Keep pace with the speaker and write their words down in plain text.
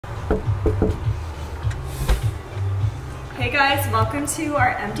Hey guys, welcome to our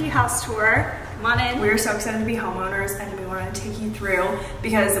empty house tour. Come on in. We are so excited to be homeowners and we wanted to take you through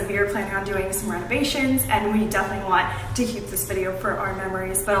because we are planning on doing some renovations and we definitely want to keep this video for our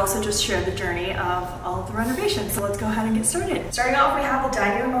memories, but also just share the journey of all of the renovations. So let's go ahead and get started. Starting off, we have the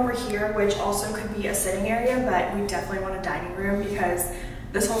dining room over here, which also could be a sitting area, but we definitely want a dining room because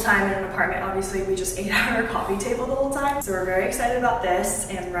this whole time in an apartment, obviously, we just ate at our coffee table the whole time. So we're very excited about this.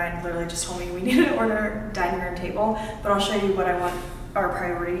 And Ryan literally just told me we needed to order a dining room table, but I'll show you what I want our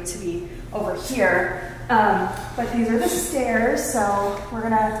priority to be over here. But these are the stairs. So we're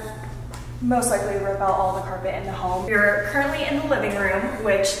gonna most likely rip out all the carpet in the home. We're currently in the living room,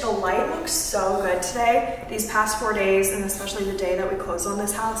 which the light looks so good today. These past 4 days, and especially the day that we closed on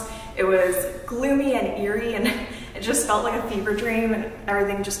this house, it was gloomy and eerie and it just felt like a fever dream and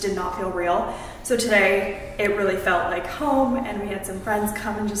everything just did not feel real. So today it really felt like home and we had some friends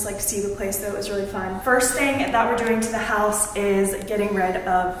come and just like see the place, so it was really fun. First thing that we're doing to the house is getting rid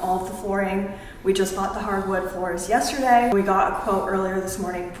of all of the flooring. We just bought the hardwood floors yesterday. We got a quote earlier this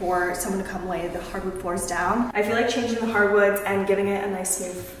morning for someone to come lay the hardwood floors down. I feel like changing the hardwoods and giving it a nice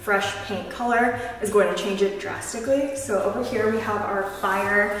smooth fresh paint color is going to change it drastically. So over here we have our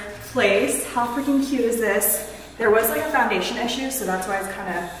fireplace. How freaking cute is this? There was like a foundation issue, so that's why it's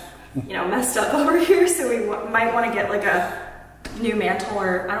kind of, you know, messed up over here. So we might want to get like a new mantle,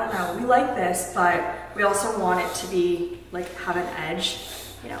 or I don't know. We like this, but we also want it to be like have an edge.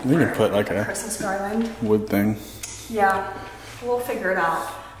 You know, we can put like a Christmas garland wood thing. Yeah, we'll figure it out.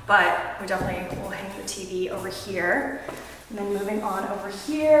 But we definitely will hang the TV over here. And then moving on over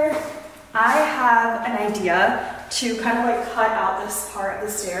here, I have an idea to kind of like cut out this part of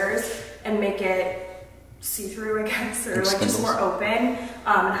the stairs and make it see-through, I guess, or like just more open, and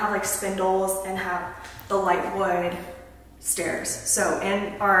have like spindles and have the light wood stairs. So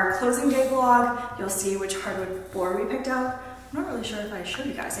in our closing day vlog, you'll see which hardwood floor we picked out. I'm not really sure if I showed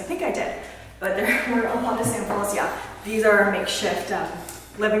you guys. I think I did, but there were a lot of samples. Yeah, these are our makeshift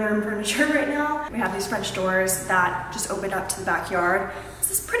living room furniture right now. We have these French doors that just open up to the backyard.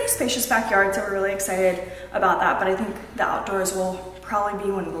 This is a pretty spacious backyard, so we're really excited about that, but I think the outdoors will probably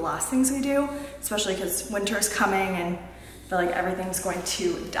be one of the last things we do, especially because winter's coming and I feel like everything's going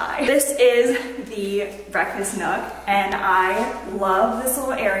to die. This is the breakfast nook and I love this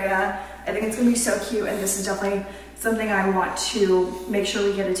little area. I think it's gonna be so cute, and this is definitely something I want to make sure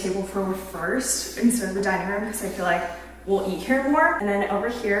we get a table for first instead of the dining room, because I feel like we'll eat here more. And then over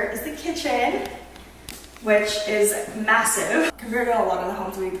here is the kitchen, which is massive compared to a lot of the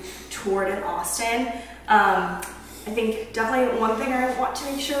homes we've toured in Austin. I think definitely one thing I want to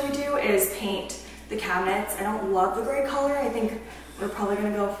make sure we do is paint the cabinets. I don't love the gray color. I think we're probably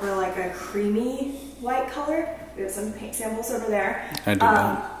gonna go for like a creamy white color. We have some paint samples over there. I did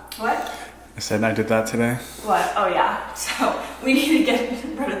that. What? I said I did that today. What? Oh yeah. So we need to get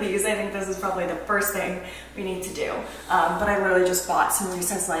rid of these. I think this is probably the first thing we need to do. But I literally just bought some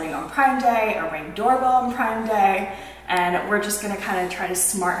recessed lighting on Prime Day, a Ring doorbell on Prime Day, and we're just gonna kind of try to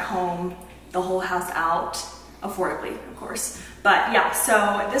smart home the whole house out, affordably, of course. But yeah,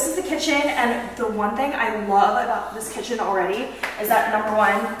 so this is the kitchen, and the one thing I love about this kitchen already is that number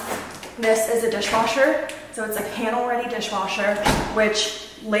one, this is a dishwasher. So it's a panel-ready dishwasher, which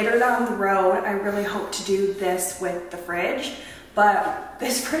later down the road, I really hope to do this with the fridge, but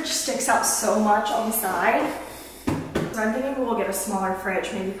this fridge sticks out so much on the side. So I'm thinking we'll get a smaller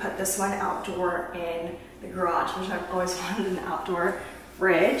fridge, maybe put this one outdoor in the garage, which I've always wanted an outdoor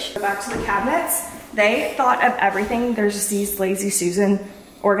fridge. Back to the cabinets. They thought of everything. There's just these Lazy Susan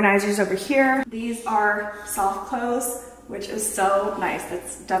organizers over here. These are soft close, which is so nice.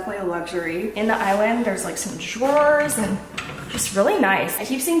 That's definitely a luxury. In the island, there's like some drawers and just really nice. I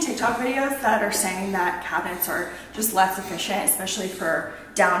keep seeing TikTok videos that are saying that cabinets are just less efficient, especially for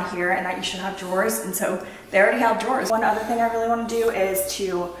down here, and that you should have drawers, and so they already have drawers. One other thing I really want to do is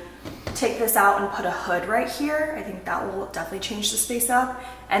to take this out and put a hood right here. I think that will definitely change the space up.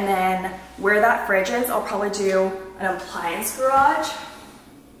 And then where that fridge is, I'll probably do an appliance garage,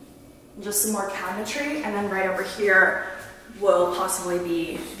 just some more cabinetry, and then right over here will possibly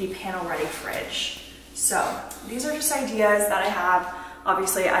be the panel-ready fridge. So these are just ideas that I have.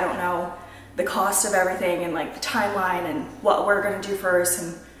 Obviously, I don't know the cost of everything and like the timeline and what we're gonna do first.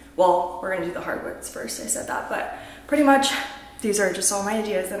 And well, we're gonna do the hardwoods first, I said that, but pretty much these are just all my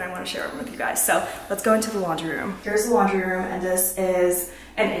ideas that I wanna share with you guys. So let's go into the laundry room. Here's the laundry room, and this is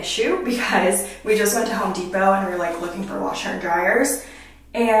an issue because we just went to Home Depot and we were like looking for washer and dryers,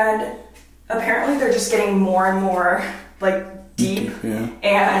 and apparently they're just getting more and more like deep. Yeah.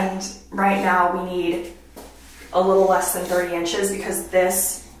 And right now we need a little less than 30 inches because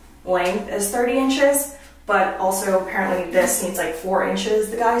this length is 30 inches, but also apparently this needs like 4 inches,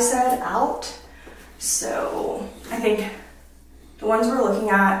 the guy said, out. So I think the ones we're looking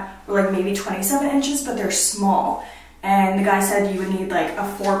at were like maybe 27 inches, but they're small. And the guy said you would need like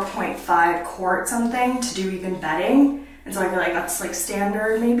a 4.5 quart something to do even bedding. And so I feel like that's like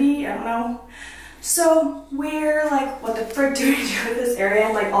standard maybe, I don't know. So we're like, what the frick do we do with this area?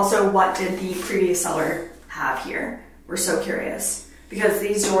 And like also what did the previous seller have here? We're so curious because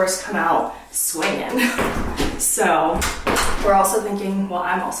these doors come out swinging. So we're also thinking, well,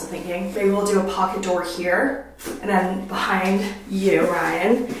 I'm also thinking maybe we'll do a pocket door here. And then behind you,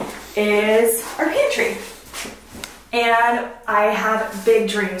 Ryan, is our pantry. And I have big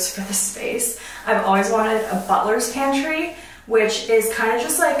dreams for this space. I've always wanted a butler's pantry, which is kind of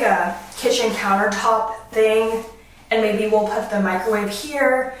just like a kitchen countertop thing. And maybe we'll put the microwave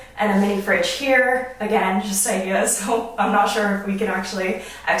here and a mini fridge here. Again, just ideas, so I'm not sure if we can actually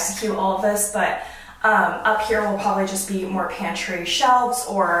execute all of this, but up here will probably just be more pantry shelves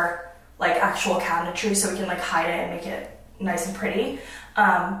or like actual cabinetry so we can like hide it and make it nice and pretty.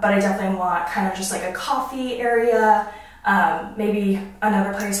 But I definitely want kind of just like a coffee area, maybe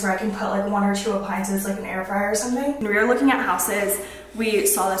another place where I can put like 1 or 2 appliances, like an air fryer or something. When we were looking at houses, we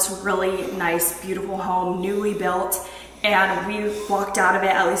saw this really nice, beautiful home, newly built, and we walked out of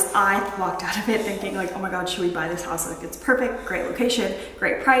it, at least I walked out of it thinking like, oh my God, should we buy this house? Like it's perfect, great location,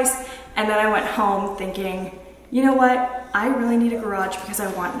 great price. And then I went home thinking, you know what? I really need a garage because I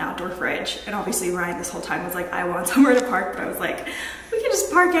want an outdoor fridge. And obviously Ryan this whole time was like, I want somewhere to park, but I was like, we can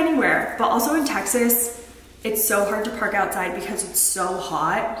just park anywhere. But also in Texas, it's so hard to park outside because it's so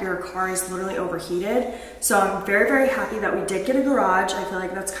hot. Your car is literally overheated. So I'm very, very happy that we did get a garage. I feel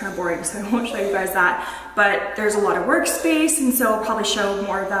like that's kind of boring, so I won't show you guys that. But there's a lot of workspace, and so I'll probably show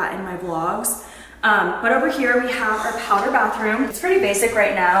more of that in my vlogs. But over here we have our powder bathroom. It's pretty basic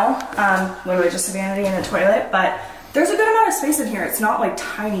right now, literally just a vanity and a toilet, but there's a good amount of space in here. It's not like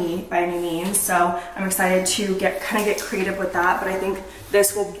tiny by any means, so I'm excited to kind of get creative with that, but I think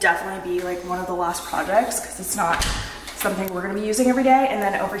this will definitely be like one of the last projects because it's not something we're gonna be using every day. And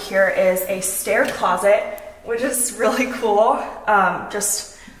then over here is a stair closet, which is really cool.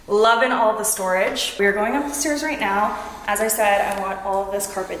 Just loving all the storage. We're going up the stairs right now. As I said, I want all of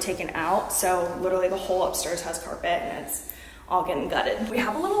this carpet taken out, so literally the whole upstairs has carpet and it's all getting gutted. We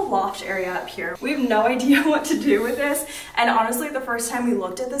have a little loft area up here. We have no idea what to do with this, and honestly the first time we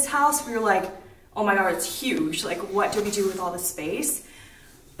looked at this house we were like, oh my God, it's huge, like what do we do with all this space?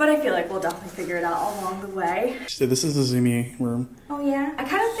 But I feel like we'll definitely figure it out along the way. So this is the Zoomy room. Oh yeah, I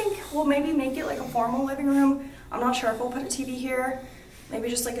kind of think we'll maybe make it like a formal living room. I'm not sure if we'll put a TV here, maybe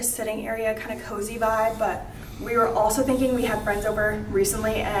just like a sitting area, kind of cozy vibe. But we were also thinking, we had friends over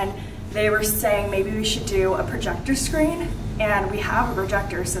recently and they were saying maybe we should do a projector screen, and we have a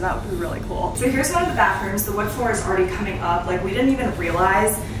projector, so that would be really cool. So here's one of the bathrooms. The wood floor is already coming up. Like we didn't even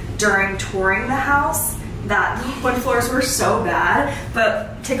realize during touring the house that the wood floors were so bad,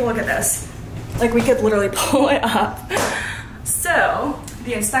 but take a look at this. Like we could literally pull it up. So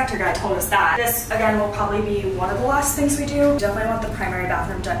the inspector guy told us that. This again will probably be one of the last things we do. Definitely want the primary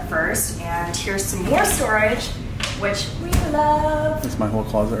bathroom done first, and here's some more storage, which we love. That's my whole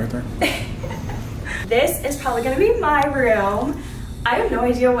closet right there. This is probably gonna be my room. I have no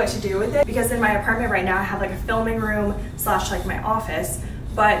idea what to do with it because in my apartment right now I have like a filming room slash like my office,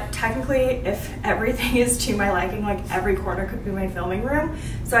 but technically if everything is to my liking, like every corner could be my filming room.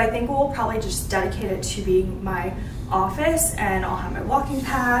 So I think we'll probably just dedicate it to being my office, and I'll have my walking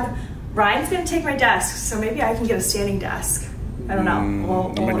pad. Ryan's gonna take my desk, so maybe I can get a standing desk. I don't know.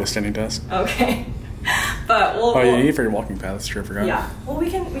 I'm gonna get a standing desk. Okay. But we'll... Oh, you need for your walking pad, that's true, I forgot. Yeah, well we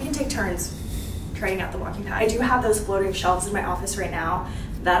can take turns trying out the walking pad. I do have those floating shelves in my office right now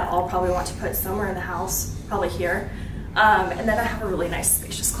that I'll probably want to put somewhere in the house, probably here. And then I have a really nice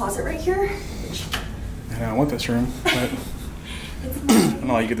spacious closet right here. Which... I don't want this room, but it's mine.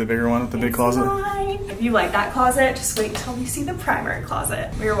 no, you get the bigger one with the big closet. Mine. If you like that closet, just wait until you see the primary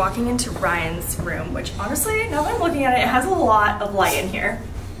closet. We are walking into Ryan's room, which honestly, now that I'm looking at it, it has a lot of light in here.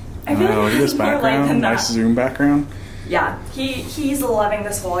 I feel like look at this background, nice zoom background. Yeah, he's loving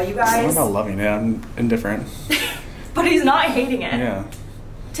this wall, you guys. It's not about loving it, I'm indifferent. But he's not hating it. Yeah.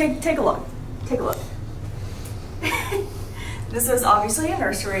 Take a look. Take a look. This is obviously a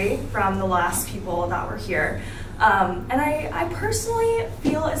nursery from the last people that were here. And I personally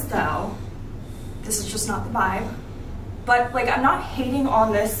feel as though this is just not the vibe. But like, I'm not hating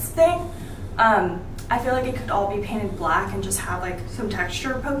on this thing. I feel like it could all be painted black and just have like some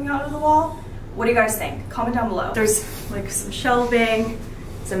texture poking out of the wall. What do you guys think? Comment down below. There's like some shelving,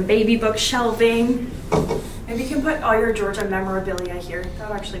 some baby book shelving. Maybe you can put all your Georgia memorabilia here. That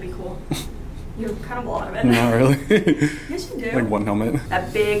would actually be cool. You have kind of a lot of it. Not really. Yes, you do. Like one helmet.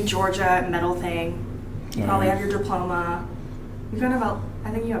 That big Georgia metal thing. You probably have your diploma. You've got about, I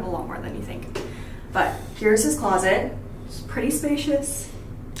think you have a lot more than you think. But here's his closet. It's pretty spacious.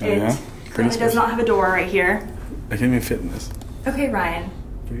 It currently does not have a door right here. I can't even fit in this. Okay, Ryan.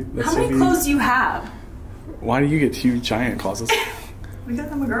 Wait, how many clothes do you have? Why do you get two giant closets?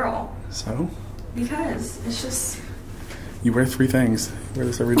 Because I'm a girl. So? Because it's just... You wear 3 things. You wear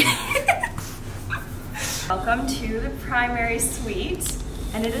this every day. Welcome to the primary suite.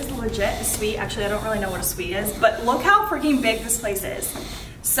 And it is legit a suite. Actually, I don't really know what a suite is, but look how freaking big this place is.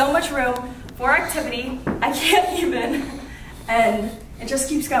 So much room for activity. I can't even. And it just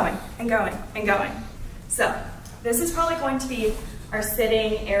keeps going and going and going. So this is probably going to be our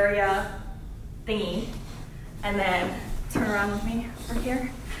sitting area thingy. And then turn around with me over here.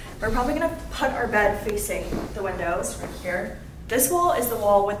 We're probably gonna put our bed facing the windows right here. This wall is the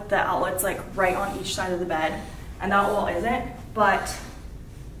wall with the outlets like right on each side of the bed, and that wall isn't, but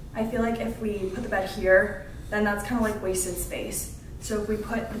I feel like if we put the bed here, then that's kind of like wasted space. So if we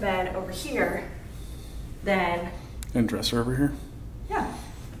put the bed over here, then... And dresser over here? Yeah.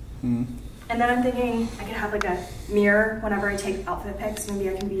 Mm. And then I'm thinking I could have like a mirror whenever I take outfit pics. Maybe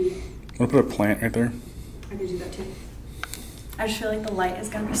I can be... I'll put a plant right there. I could do that too. I just feel like the light is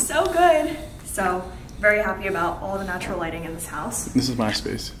gonna be so good. So, very happy about all the natural lighting in this house. This is my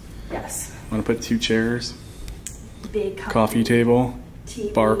space. Yes. I'm gonna put 2 chairs, big coffee table,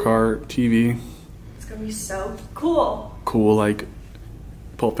 TV. Bar cart, TV. It's gonna be so cool. Cool, like,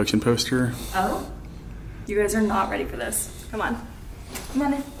 Pulp Fiction poster. Oh? You guys are not ready for this. Come on. Come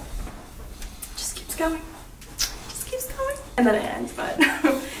on in. Just keeps going. Just keeps going. And then it ends, but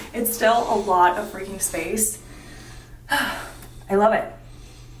it's still a lot of freaking space. I love it.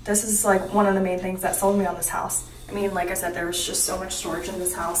 This is like one of the main things that sold me on this house. I mean, like I said, there was just so much storage in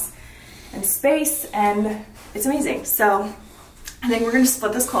this house and space, and it's amazing. So I think we're gonna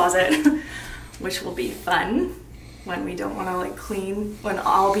split this closet, which will be fun when we don't wanna like clean, when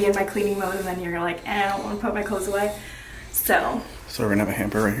I'll be in my cleaning mode and then you're like, I don't wanna put my clothes away. So we're gonna have a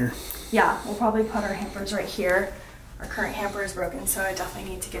hamper right here. Yeah, we'll probably put our hampers right here. Our current hamper is broken, so I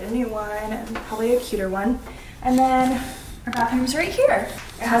definitely need to get a new one and probably a cuter one. And then our bathroom's right here.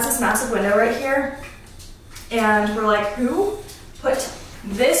 It has this massive window right here. And we're like, who put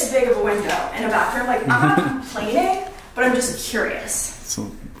this big of a window in a bathroom? Like, I'm not complaining, but I'm just curious. So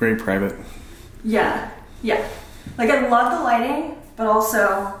very private. Yeah, yeah. Like, I love the lighting, but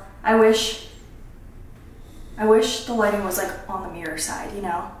also I wish the lighting was like on the mirror side, you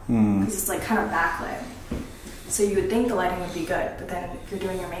know? Because it's like kind of backlit. So you would think the lighting would be good, but then if you're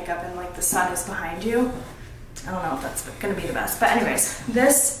doing your makeup and like the sun is behind you, I don't know if that's gonna be the best. But anyways,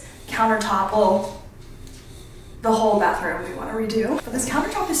 this countertop will, the whole bathroom we wanna redo. But this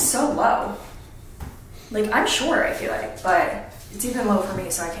countertop is so low. Like, I'm short, I feel like, but it's even low for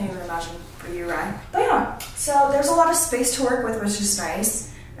me, so I can't even imagine for you, Ryan. But yeah, so there's a lot of space to work with, which is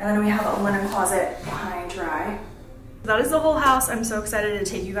nice. And then we have a linen closet behind dry. That is the whole house. I'm so excited to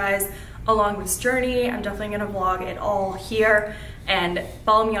take you guys along this journey. I'm definitely gonna vlog it all here, and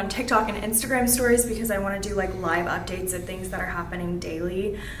follow me on TikTok and Instagram stories because I want to do like live updates of things that are happening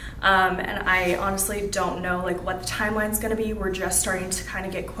daily. And I honestly don't know like what the timeline's gonna be. We're just starting to kind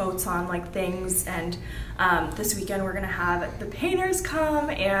of get quotes on like things, and this weekend we're gonna have the painters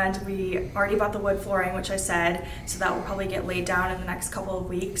come, and we already bought the wood flooring, which I said, so that will probably get laid down in the next couple of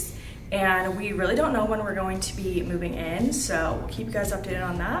weeks. And we really don't know when we're going to be moving in, so we'll keep you guys updated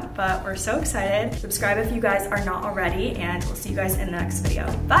on that, but we're so excited. Subscribe if you guys are not already, and we'll see you guys in the next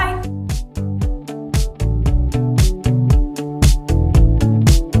video. Bye!